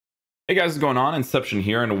Hey guys, what's going on? Inception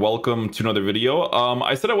here, and welcome to another video.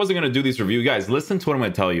 I said I wasn't going to do these review. Guys, listen to what I'm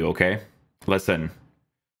going to tell you, okay? Listen.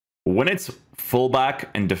 When it's fullback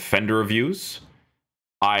and defender reviews,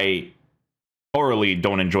 I thoroughly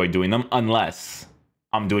don't enjoy doing them unless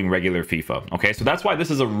I'm doing regular FIFA, okay? So that's why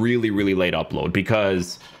this is a really late upload,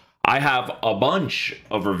 because I have a bunch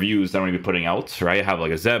of reviews that I'm going to be putting out, right? I have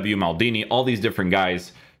like a Zebu, Maldini, all these different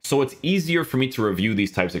guys. So it's easier for me to review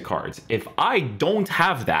these types of cards. If I don't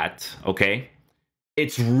have that, okay,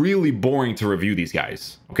 it's really boring to review these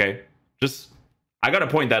guys, okay? I gotta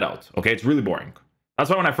point that out, okay? It's really boring. That's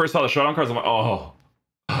why when I first saw the Showdown cards, I'm like, oh,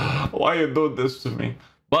 why are you doing this to me?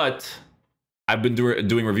 But I've been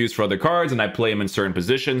doing reviews for other cards, and I play them in certain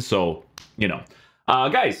positions, so, you know.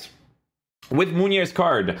 Guys, with Meunier's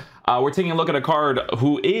card, we're taking a look at a card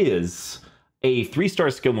who is a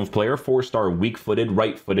 3-star skill move player, 4-star weak-footed,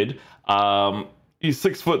 right-footed. He's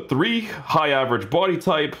 6'3", high average body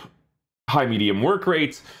type, high medium work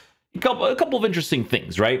rate. A couple of interesting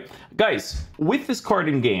things, right? Guys, with this card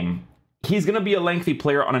in game, he's going to be a lengthy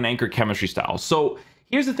player on an anchor chemistry style. So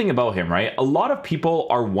here's the thing about him, right? A lot of people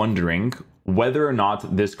are wondering whether or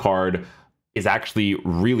not this card is actually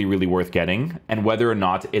really worth getting, and whether or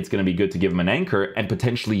not it's going to be good to give him an anchor and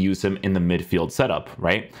potentially use him in the midfield setup,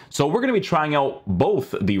 right? So we're going to be trying out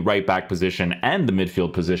both the right back position and the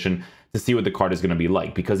midfield position to see what the card is going to be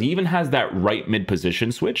like, because he even has that right mid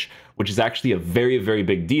position switch, which is actually a very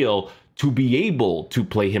big deal to be able to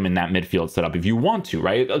play him in that midfield setup if you want to,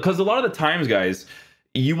 right? Because a lot of the times, guys,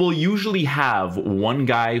 you will usually have one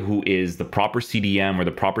guy who is the proper CDM or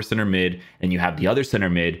the proper center mid, and you have the other center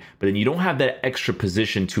mid, but then you don't have that extra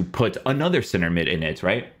position to put another center mid in it,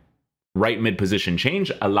 right? Right mid position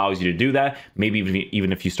change allows you to do that. Maybe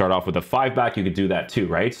even if you start off with a 5-back, you could do that too,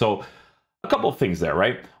 right? So a couple of things there,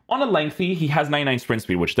 right? On a lengthy, he has 99 sprint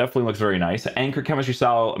speed, which definitely looks very nice. Anchor chemistry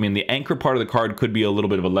style, I mean, the anchor part of the card could be a little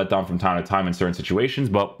bit of a letdown from time to time in certain situations,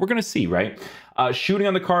 but we're going to see, right? Shooting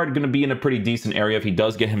on the card, going to be in a pretty decent area. If he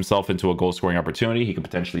does get himself into a goal scoring opportunity, he could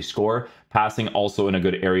potentially score. Passing also in a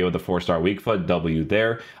good area with a 4-star weak foot, W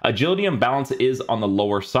there. Agility and balance is on the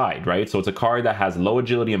lower side, right? So it's a card that has low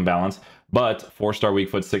agility and balance, but 4-star weak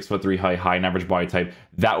foot, 6'3" high and average body type,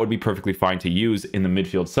 that would be perfectly fine to use in the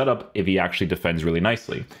midfield setup if he actually defends really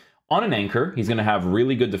nicely. On an anchor, he's going to have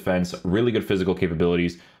really good defense, really good physical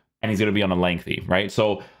capabilities, and he's going to be on a lengthy, right?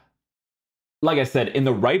 So like I said, in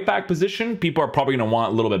the right back position, people are probably going to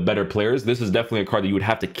want a little bit better players. This is definitely a card that you would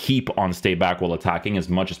have to keep on stay back while attacking as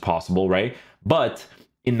much as possible, right? But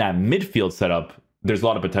in that midfield setup, there's a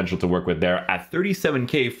lot of potential to work with there at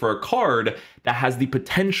 37k for a card that has the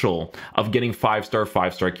potential of getting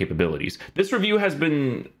 5-star capabilities. This review has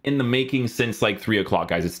been in the making since like 3 o'clock,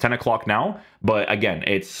 guys. It's 10 o'clock now, but again,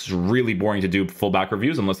 it's really boring to do fullback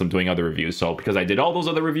reviews unless I'm doing other reviews. So because I did all those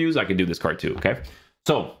other reviews, I could do this card too, okay?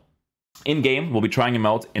 So in game, we'll be trying him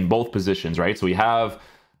out in both positions, right? So we have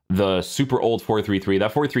the super old 4-3-3.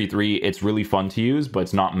 That 4-3-3, it's really fun to use, but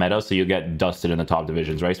it's not meta, so you'll get dusted in the top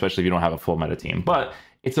divisions, right? Especially if you don't have a full meta team. But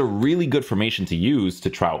it's a really good formation to use to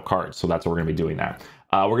try out cards, so that's what we're going to be doing there.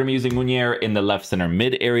 We're going to be using Meunier in the left center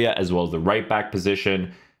mid area, as well as the right back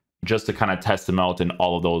position, just to kind of test him out in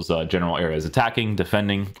all of those general areas. Attacking,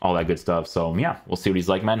 defending, all that good stuff. So yeah, we'll see what he's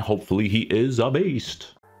like, man. Hopefully he is a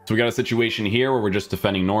beast. So we got a situation here where we're just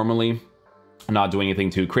defending normally, not doing anything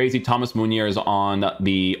too crazy. Thomas Meunier is on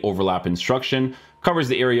the overlap instruction, covers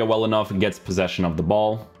the area well enough, and gets possession of the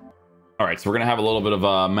ball. All right, so we're going to have a little bit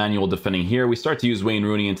of manual defending here. We start to use Wayne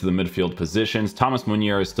Rooney into the midfield positions. Thomas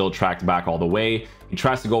Meunier is still tracked back all the way. He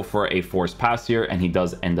tries to go for a forced pass here, and he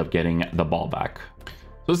does end up getting the ball back.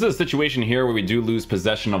 So this is a situation here where we do lose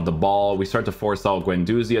possession of the ball. We start to force out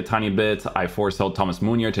Guendouzi a tiny bit. I force out Thomas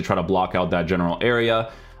Meunier to try to block out that general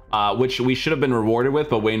area, which we should have been rewarded with,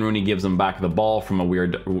 but Wayne Rooney gives him back the ball from a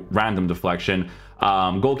weird random deflection.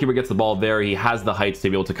 Goalkeeper gets the ball there. He has the heights to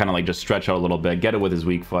be able to kind of like just stretch out a little bit, get it with his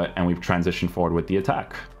weak foot, and we've transitioned forward with the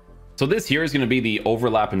attack. So this here is going to be the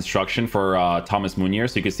overlap instruction for Thomas Meunier.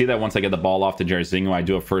 So you can see that once I get the ball off to Jairzinho, I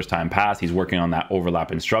do a first time pass. He's working on that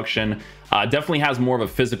overlap instruction. Definitely has more of a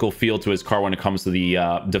physical feel to his car when it comes to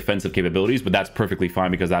the defensive capabilities, but that's perfectly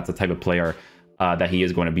fine because that's the type of player that he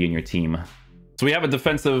is going to be in your team. So we have a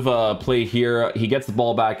defensive play here. He gets the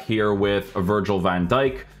ball back here with Virgil van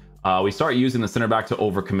Dijk. We start using the center back to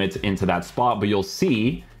overcommit into that spot, but you'll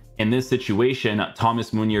see in this situation,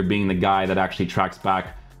 Thomas Meunier being the guy that actually tracks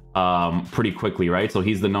back pretty quickly, right? So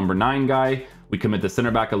he's the number 9 guy. We commit the center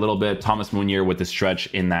back a little bit. Thomas Meunier with the stretch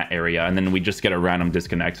in that area, and then we just get a random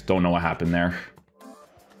disconnect. Don't know what happened there.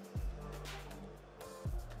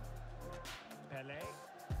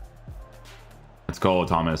 Let's go,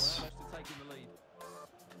 Thomas.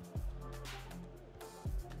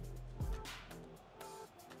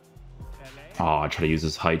 Oh, I try to use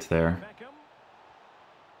his height there.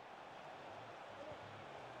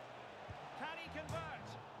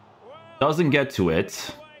 Doesn't get to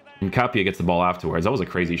it. And Capia gets the ball afterwards. That was a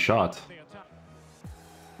crazy shot.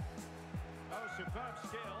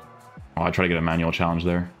 Oh, I try to get a manual challenge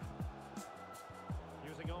there.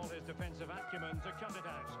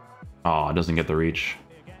 Oh, it doesn't get the reach.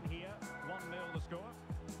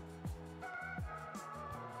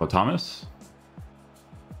 Oh, Thomas?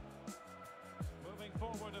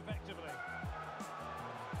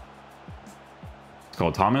 Let's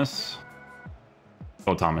go, Thomas.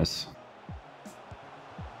 Go, Thomas.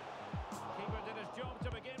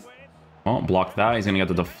 Oh, block that. He's going to get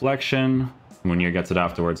the deflection. Meunier gets it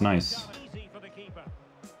afterwards. Nice.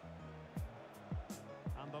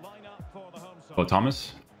 Oh,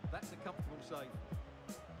 Thomas.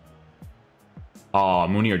 Oh,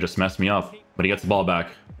 Meunier just messed me up. But he gets the ball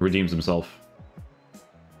back. Redeems himself.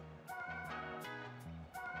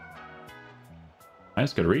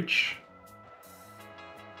 Nice, good reach.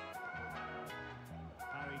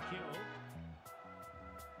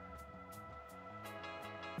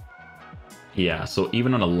 Yeah, so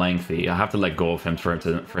even on a lengthy, I have to let go of him for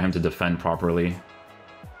him to defend properly.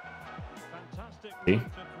 See?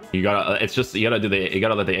 You gotta, it's just, you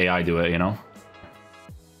gotta let the AI do it, you know?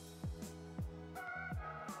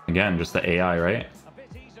 Again, just the AI, right?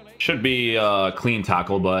 Should be a clean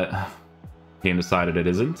tackle, but game decided it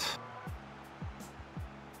isn't.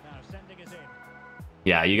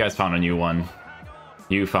 Yeah, you guys found a new one.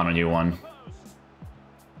 You found a new one.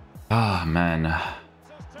 Ah, man.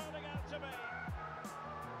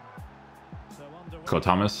 Go,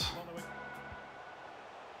 Thomas.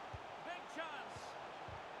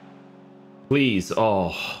 Please.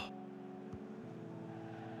 Oh.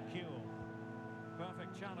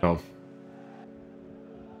 Go.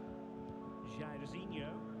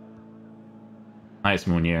 Nice,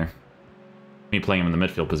 Meunier. Me playing him in the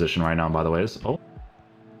midfield position right now, by the way. Oh.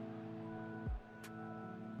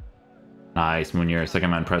 Nice, Meunier.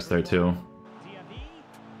 Second man press there, too.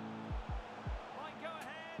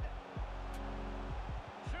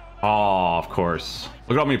 Oh, of course.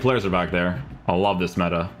 Look how many players are back there. I love this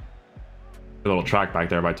meta. A little track back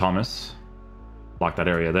there by Thomas. Block that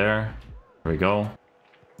area there. There we go.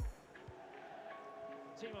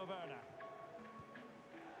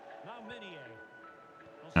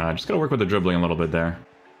 Just gotta work with the dribbling a little bit there.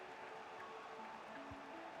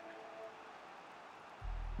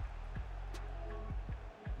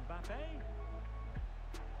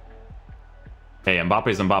 Hey,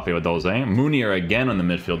 Mbappe's Mbappe with those, eh? Meunier again on the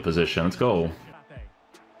midfield position. Let's go.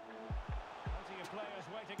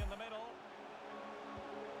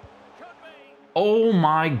 Oh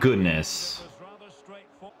my goodness.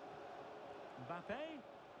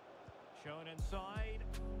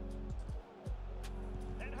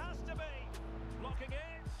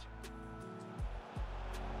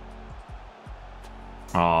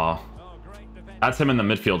 Aw. That's him in the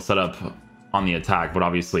midfield setup on the attack, but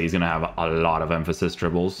obviously he's going to have a lot of emphasis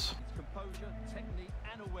dribbles.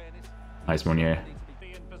 Nice, Meunier.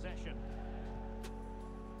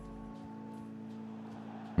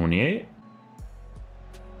 Meunier?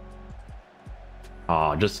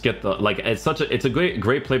 Oh, just get the, like, it's a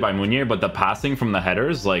great play by Meunier, but the passing from the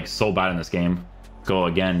headers, like, so bad in this game. Go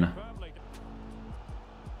again.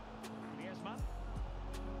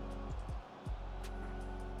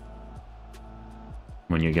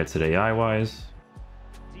 Meunier gets it AI-wise.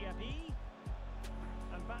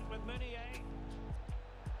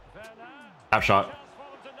 Half shot.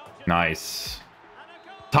 Nice.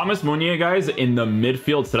 Thomas Meunier, guys, in the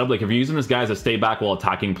midfield setup, like if you're using this guy as a stay back while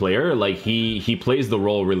attacking player, like he plays the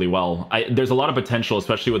role really well. There's a lot of potential,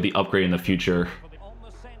 especially with the upgrade in the future.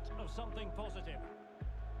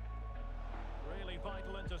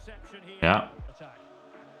 Yeah.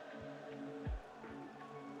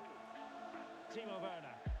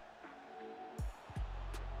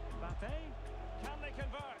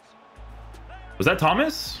 Was that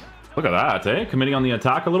Thomas? Look at that, eh? Committing on the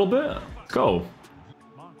attack a little bit. Let's go.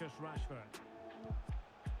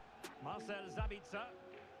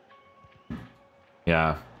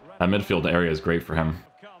 Yeah, that midfield area is great for him.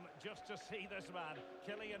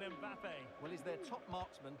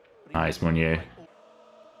 Nice, Meunier.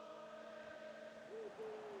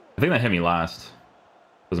 I think that hit me last.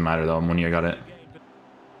 Doesn't matter though, Meunier got it.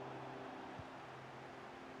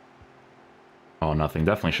 Oh, nothing.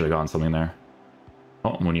 Definitely should have gotten something there.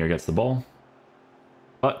 Oh, Meunier gets the ball.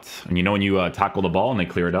 But, and you know when you tackle the ball and they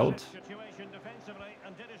clear it out?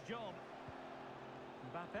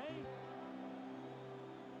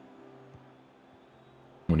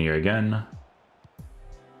 Meunier again.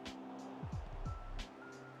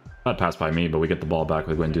 Not passed by me, but we get the ball back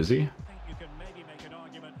with Guendouzi. You can maybe make an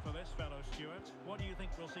argument for this fellow, Stuart. What do you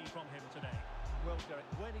think we'll see from him today? Well, Derek,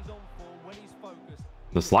 when he's on form, when he's focused.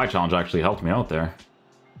 The slide challenge actually helped me out there.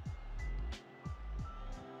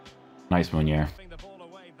 Nice Meunier. The ball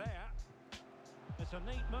away there. It's a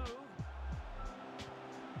neat move.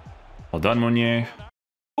 Well done, Meunier.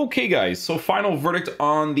 Okay, guys, so final verdict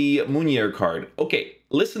on the Meunier card. Okay,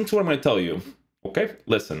 listen to what I'm going to tell you. Okay,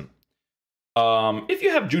 listen. If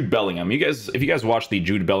you have Jude Bellingham, if you guys watched the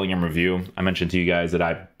Jude Bellingham review, I mentioned to you guys that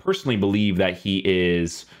I personally believe that he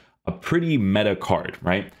is a pretty meta card,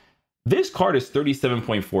 right? This card is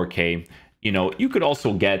 37.4K. You know, you could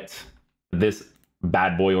also get this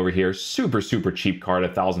bad boy over here, super cheap card,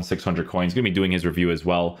 1,600 coins. Gonna be doing his review as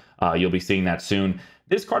well. You'll be seeing that soon.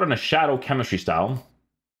 This card on a Shadow Chemistry style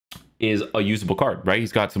is a usable card, right?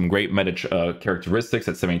 He's got some great meta characteristics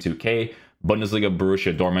at 72K. Bundesliga,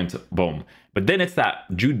 Borussia Dortmund, boom. But then it's that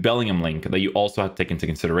Jude Bellingham link that you also have to take into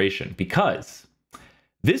consideration, because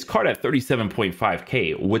this card at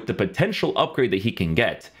 37.5K with the potential upgrade that he can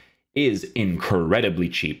get is incredibly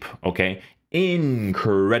cheap, okay?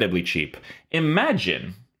 Incredibly cheap.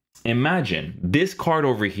 Imagine this card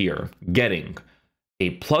over here getting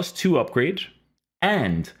a +2 upgrade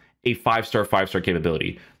and a 5-star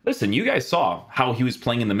capability. Listen, you guys saw how he was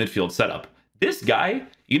playing in the midfield setup. This guy,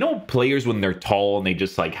 you know, players when they're tall and they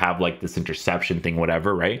just like have like this interception thing,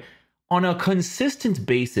 whatever, right? On a consistent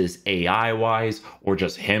basis, AI wise, or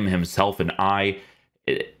just himself and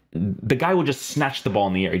the guy will just snatch the ball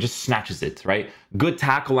in the air. He just snatches it, right? Good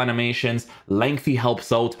tackle animations. Lengthy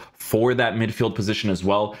helps out for that midfield position as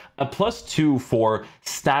well. A +2 for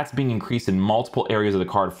stats being increased in multiple areas of the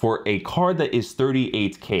card for a card that is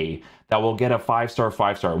 38K that will get a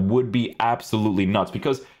 5-star would be absolutely nuts,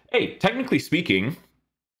 because, hey, technically speaking,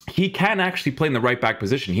 he can actually play in the right back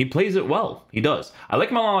position. He plays it well. He does. I like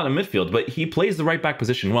him a lot in midfield, but he plays the right back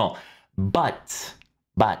position well. But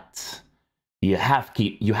you have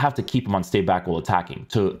to keep him on stay back while attacking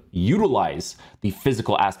to utilize the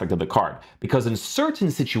physical aspect of the card. Because in certain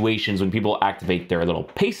situations, when people activate their little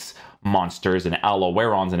pace monsters and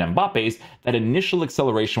Aloerons and Mbappes, that initial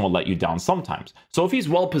acceleration will let you down sometimes. So if he's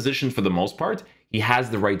well positioned for the most part, he has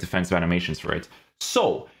the right defensive animations for it.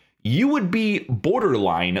 So you would be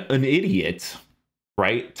borderline an idiot,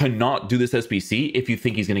 right, to not do this SBC if you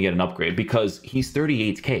think he's going to get an upgrade, because he's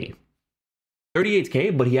 38K.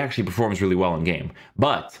 38K, but he actually performs really well in game.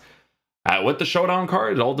 But with the Showdown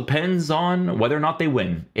card, it all depends on whether or not they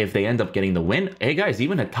win. If they end up getting the win, hey guys,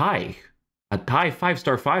 even a tie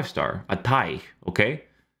 5-star, a tie, okay?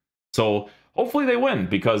 So hopefully they win,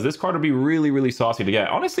 because this card would be really saucy to get.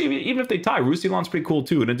 Honestly, even if they tie, Roussillon's pretty cool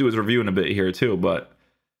too. I'm gonna do his review in a bit here too, but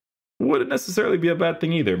wouldn't necessarily be a bad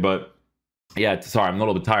thing either. But yeah, sorry, I'm a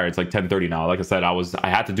little bit tired. It's like 10:30 now. Like I said, I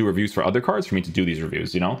had to do reviews for other cards for me to do these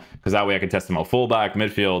reviews, you know, because that way I can test them out fullback,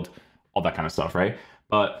 midfield, all that kind of stuff, right?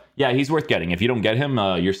 But yeah, he's worth getting. If you don't get him,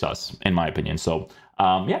 you're sus, in my opinion. So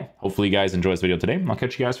yeah, hopefully you guys enjoy this video today. I'll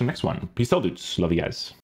catch you guys for the next one. Peace out, dudes. Love you guys.